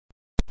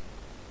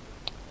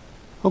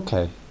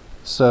Okay,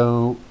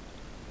 so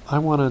I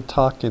want to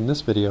talk in this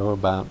video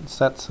about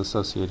sets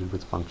associated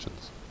with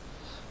functions.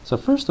 So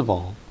first of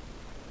all,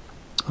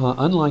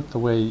 unlike the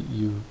way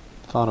you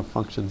thought of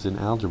functions in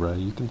algebra,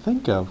 you can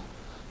think of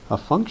a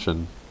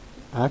function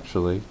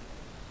actually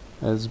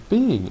as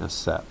being a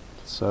set.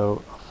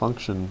 So a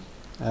function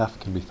f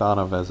can be thought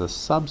of as a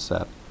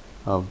subset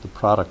of the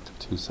product of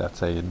two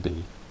sets A and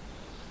B.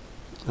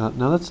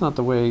 Now that's not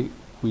the way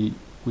we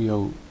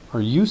are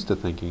used to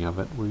thinking of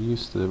it. We're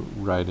used to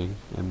writing,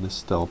 and this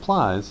still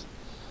applies,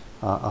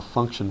 a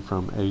function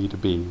from A to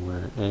B,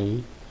 where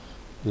A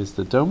is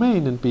the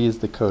domain and B is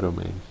the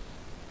codomain.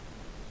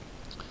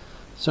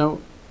 So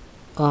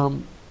how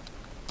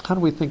do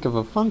we think of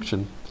a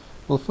function?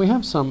 Well, if we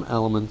have some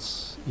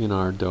elements in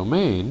our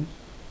domain,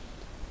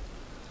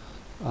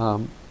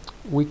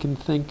 we can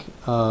think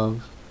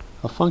of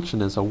a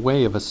function as a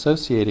way of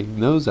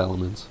associating those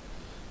elements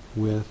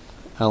with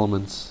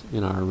elements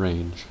in our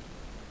range.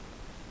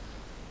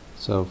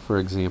 So for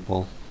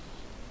example,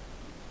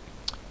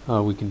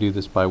 we can do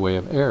this by way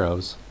of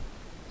arrows.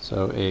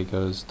 So A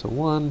goes to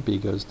 1, B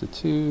goes to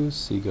 2,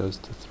 C goes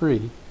to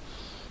 3.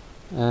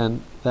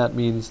 And that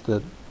means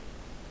that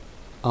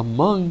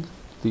among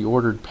the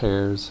ordered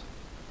pairs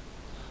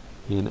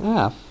in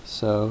F,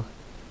 so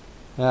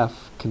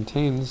F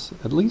contains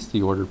at least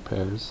the ordered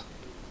pairs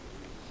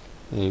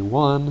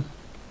A1,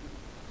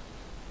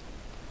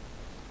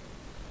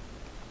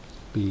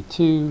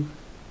 B2,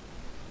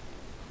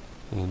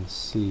 and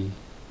C3.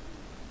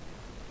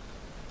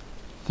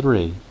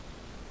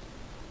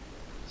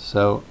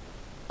 So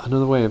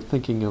another way of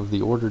thinking of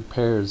the ordered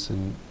pairs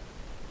in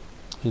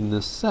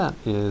this set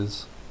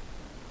is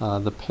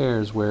the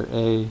pairs where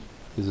A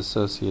is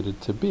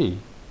associated to B.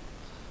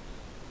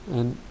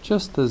 And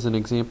just as an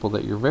example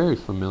that you're very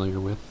familiar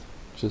with,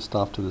 just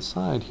off to the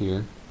side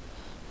here,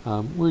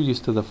 we're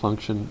used to the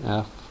function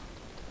f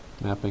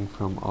mapping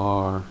from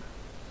R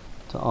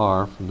to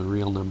R, from the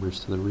real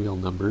numbers to the real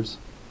numbers,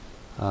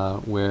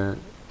 where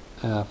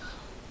f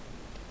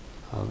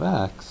of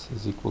x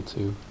is equal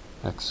to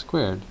x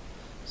squared.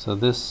 So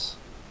this,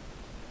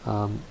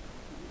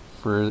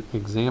 for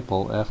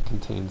example, f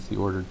contains the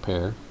ordered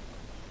pair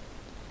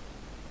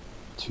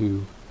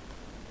 2,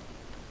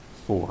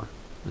 4.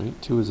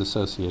 Right? 2 is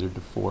associated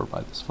to 4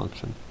 by this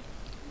function.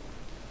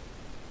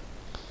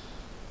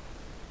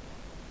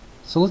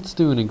 So let's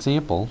do an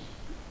example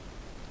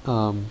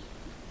of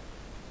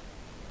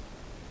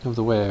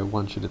the way I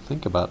want you to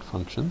think about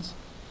functions.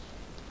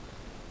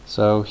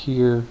 So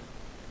here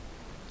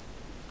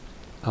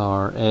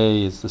our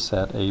A is the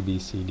set A, B,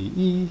 C, D,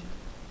 E,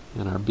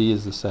 and our B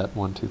is the set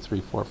 1, 2,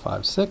 3, 4,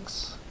 5,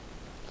 6.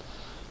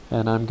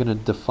 And I'm going to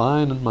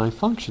define my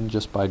function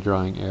just by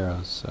drawing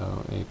arrows.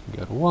 So A can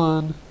go to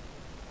 1,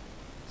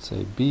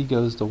 say B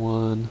goes to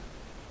 1,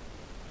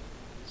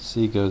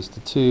 C goes to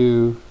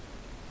 2,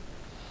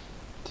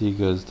 D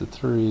goes to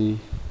 3,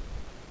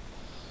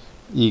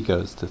 E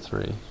goes to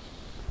 3.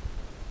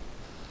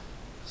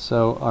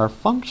 So our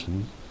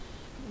function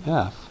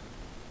f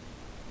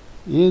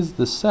is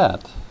the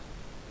set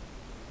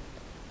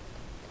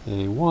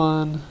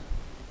A1,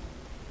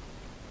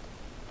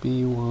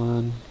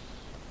 B1,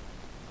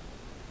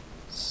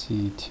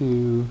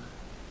 C2,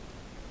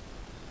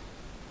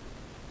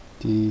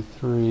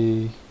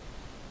 D3,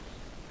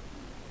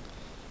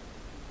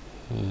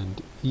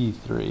 and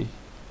E3.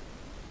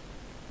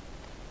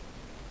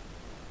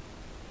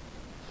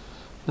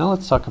 Now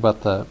let's talk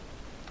about the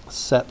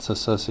sets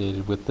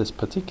associated with this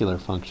particular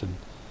function.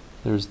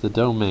 There's the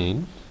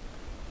domain.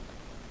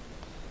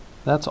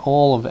 That's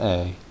all of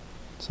A.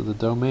 So the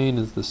domain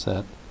is the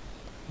set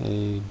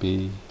A,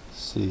 B,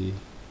 C,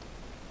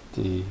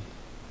 D,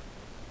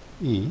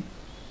 E.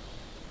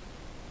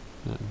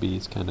 B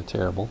is kind of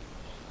terrible.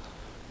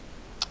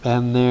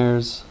 And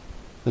there's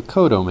the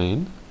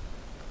codomain,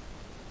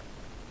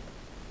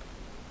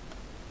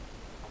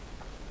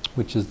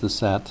 which is the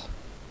set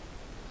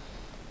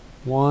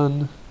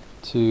 1,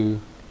 2,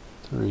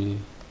 3,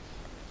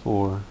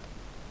 4,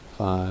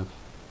 5,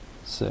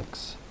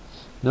 6.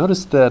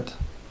 Notice that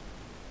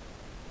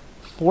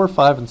 4,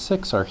 5, and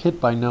 6 are hit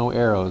by no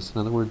arrows.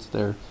 In other words,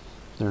 they're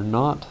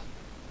not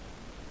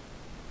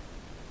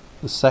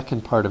the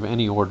second part of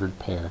any ordered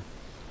pair.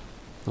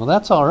 Well,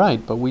 that's all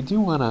right, but we do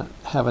want to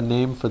have a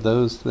name for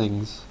those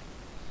things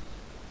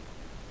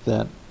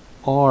that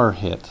are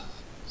hit.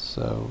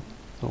 So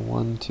the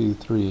 1, 2,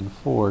 3, and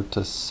 4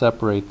 to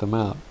separate them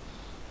out.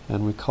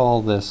 And we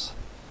call this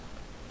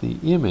the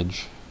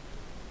image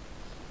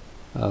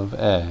of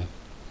A.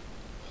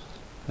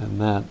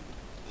 And that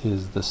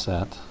is the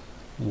set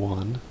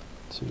 1,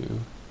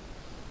 2,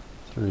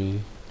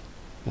 3,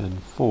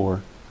 and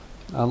 4.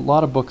 A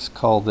lot of books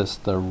call this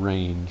the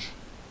range.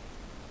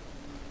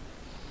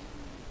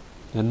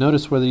 And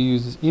notice whether you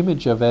use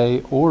image of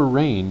A or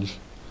range,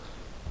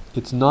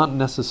 it's not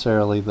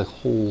necessarily the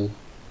whole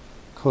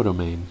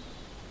codomain.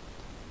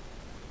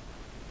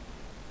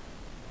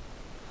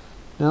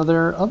 Now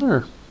there are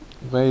other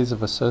ways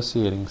of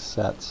associating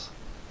sets.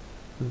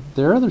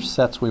 There are other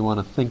sets we want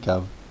to think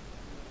of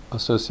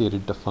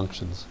associated to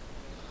functions.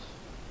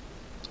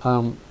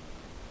 And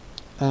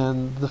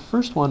the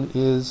first one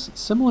is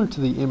similar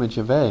to the image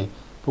of A,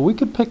 but we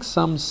could pick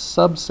some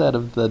subset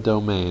of the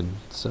domain.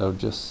 So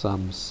just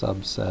some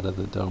subset of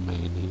the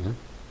domain here.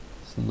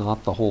 It's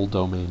not the whole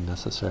domain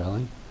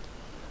necessarily.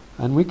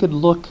 And we could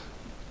look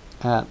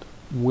at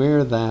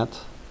where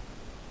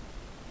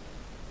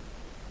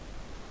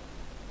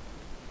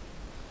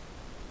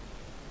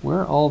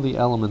all the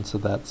elements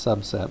of that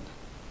subset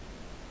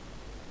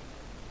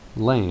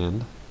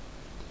land.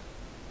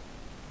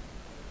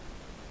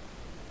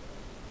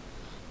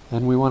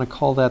 And we want to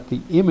call that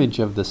the image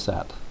of the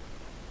set.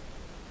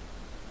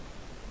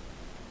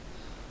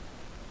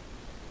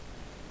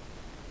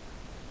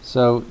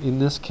 So in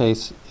this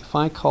case, if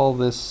I call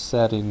this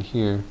set in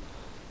here,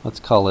 let's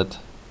call it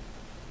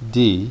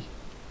D,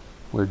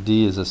 where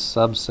D is a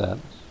subset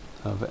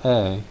of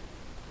A,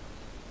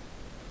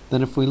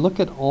 then if we look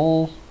at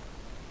all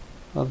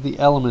of the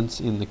elements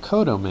in the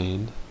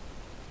codomain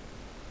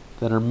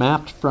that are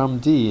mapped from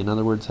D, in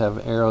other words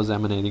have arrows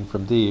emanating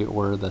from D,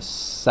 or the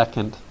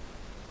second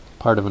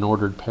part of an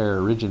ordered pair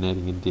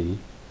originating in D,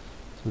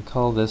 so we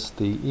call this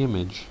the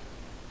image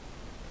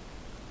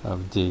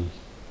of D.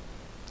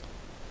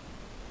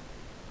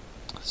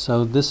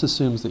 So this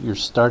assumes that you're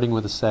starting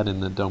with a set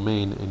in the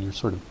domain and you're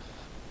sort of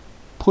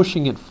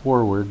pushing it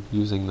forward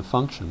using the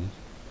function,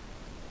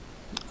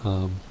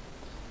 and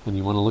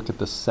you want to look at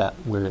the set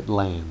where it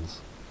lands.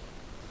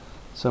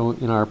 So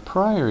in our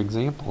prior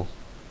example,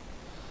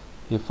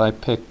 if I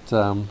picked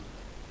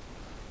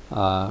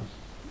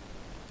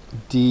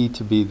D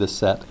to be the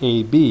set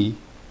AB,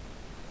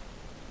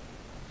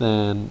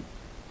 then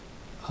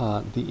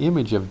the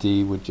image of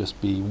D would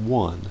just be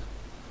 1.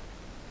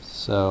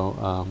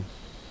 So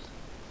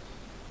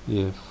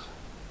if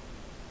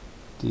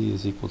D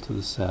is equal to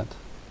the set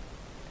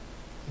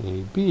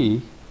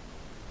AB,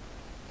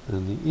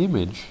 then the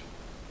image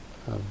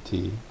of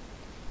D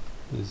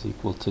is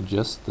equal to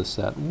just the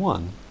set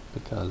 1,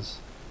 because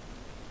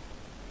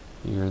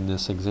here in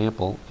this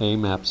example A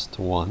maps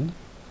to 1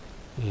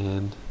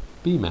 and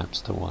B maps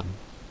to 1.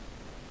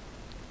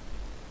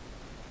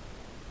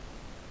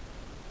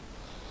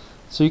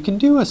 So you can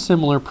do a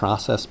similar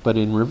process but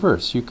in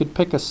reverse. You could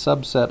pick a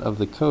subset of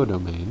the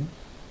codomain,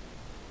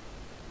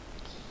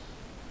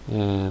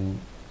 and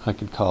I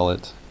could call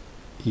it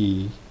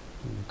E,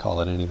 call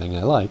it anything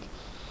I like,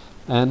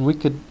 and we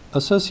could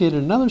associate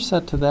another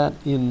set to that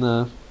in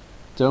the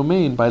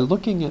domain by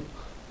looking at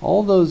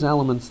all those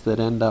elements that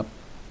end up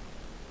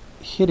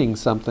hitting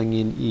something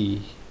in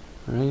E,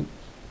 right?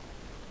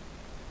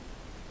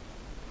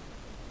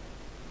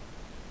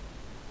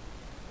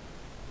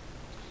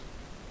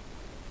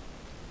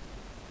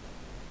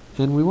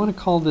 And we want to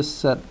call this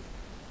set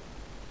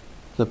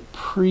the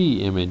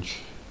pre-image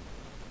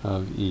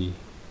of E.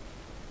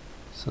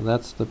 So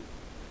that's the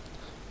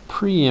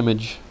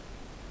pre-image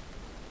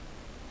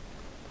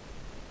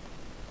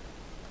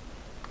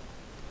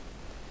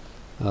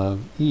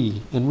of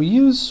E. And we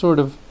use sort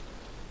of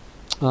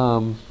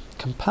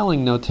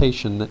compelling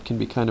notation that can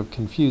be kind of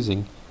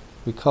confusing.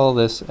 We call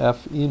this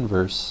F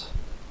inverse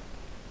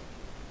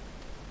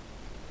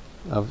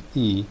of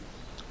E,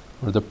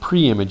 or the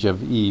pre-image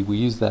of E. We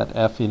use that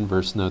F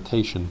inverse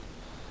notation.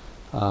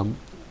 But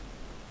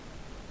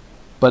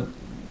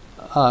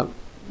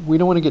we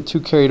don't want to get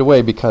too carried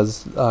away,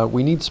 because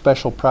we need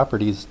special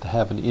properties to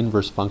have an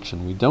inverse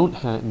function. We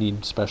don't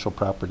need special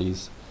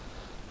properties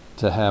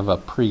to have a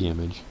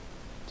pre-image.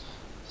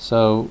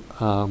 So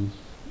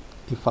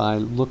if I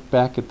look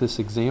back at this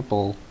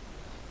example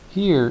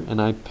here and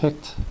I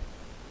picked,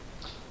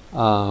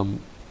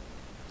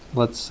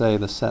 let's say,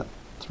 the set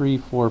 3,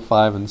 4,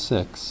 5, and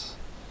 6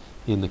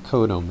 in the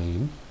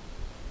codomain.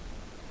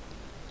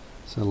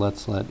 So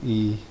let's let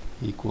E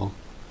equal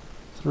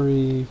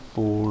 3,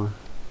 4,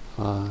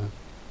 5,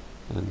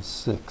 and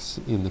 6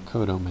 in the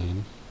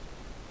codomain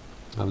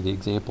of the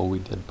example we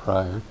did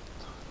prior.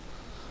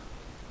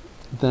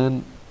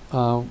 Then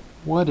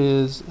what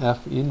is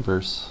F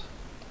inverse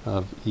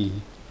of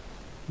E?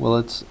 Well,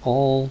 it's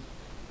all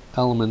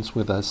elements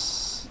with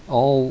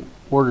all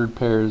ordered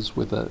pairs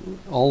with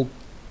all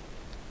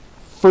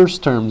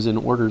first terms in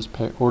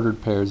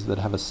ordered pairs that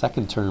have a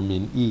second term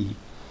in E.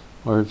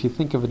 Or if you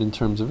think of it in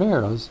terms of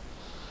arrows,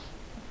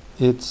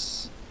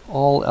 it's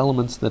all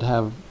elements that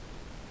have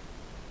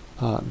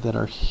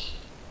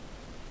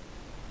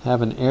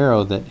have an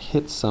arrow that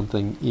hits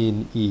something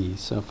in E.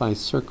 So if I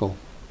circle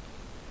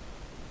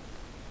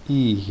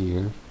E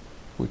here,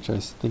 which I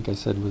think I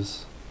said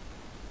was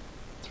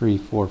 3,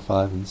 4,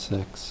 5, and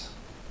 6,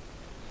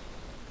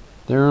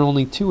 there are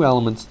only 2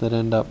 elements that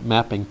end up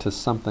mapping to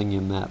something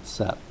in that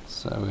set.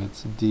 So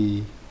it's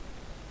D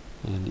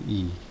and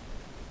E.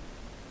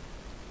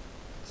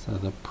 So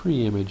the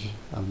pre-image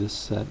of this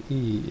set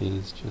E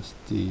is just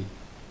D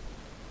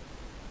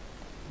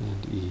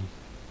and E.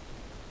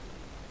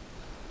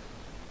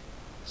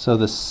 So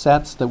the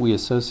sets that we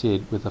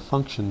associate with a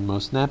function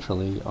most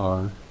naturally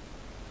are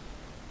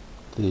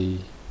the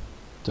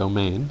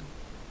domain,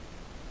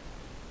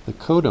 the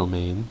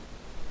codomain,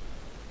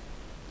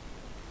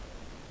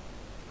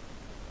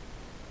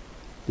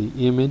 the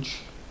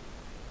image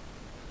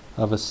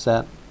of a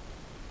set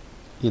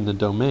in the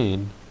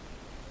domain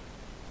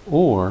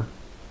or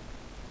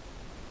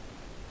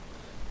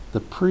the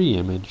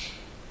pre-image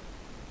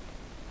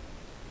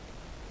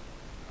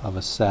of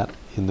a set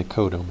in the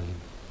codomain.